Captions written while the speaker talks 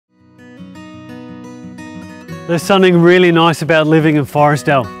There's something really nice about living in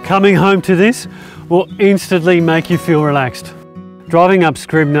Forestdale. Coming home to this will instantly make you feel relaxed. Driving up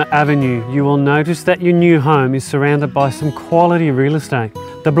Scribner Avenue, you will notice that your new home is surrounded by some quality real estate.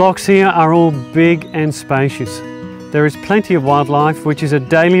 The blocks here are all big and spacious. There is plenty of wildlife, which is a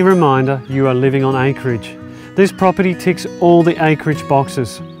daily reminder you are living on acreage. This property ticks all the acreage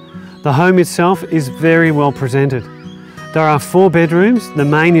boxes. The home itself is very well presented. There are 4 bedrooms, the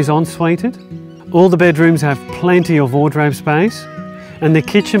main is ensuited. All the bedrooms have plenty of wardrobe space, and the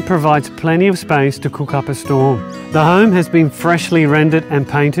kitchen provides plenty of space to cook up a storm. The home has been freshly rendered and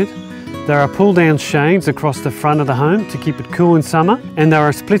painted. There are pull-down shades across the front of the home to keep it cool in summer, and there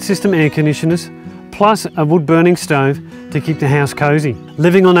are split-system air conditioners, plus a wood-burning stove to keep the house cosy.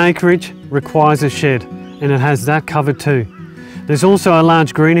 Living on acreage requires a shed, and it has that covered too. There's also a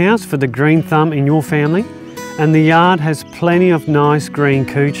large greenhouse for the green thumb in your family, and the yard has plenty of nice green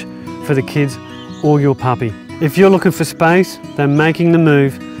couch for the kids or your puppy. If you're looking for space, then making the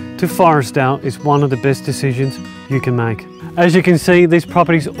move to Forestdale is one of the best decisions you can make. As you can see, this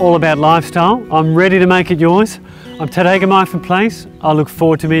property is all about lifestyle. I'm ready to make it yours. I'm taking my place. I look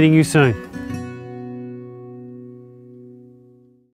forward to meeting you soon.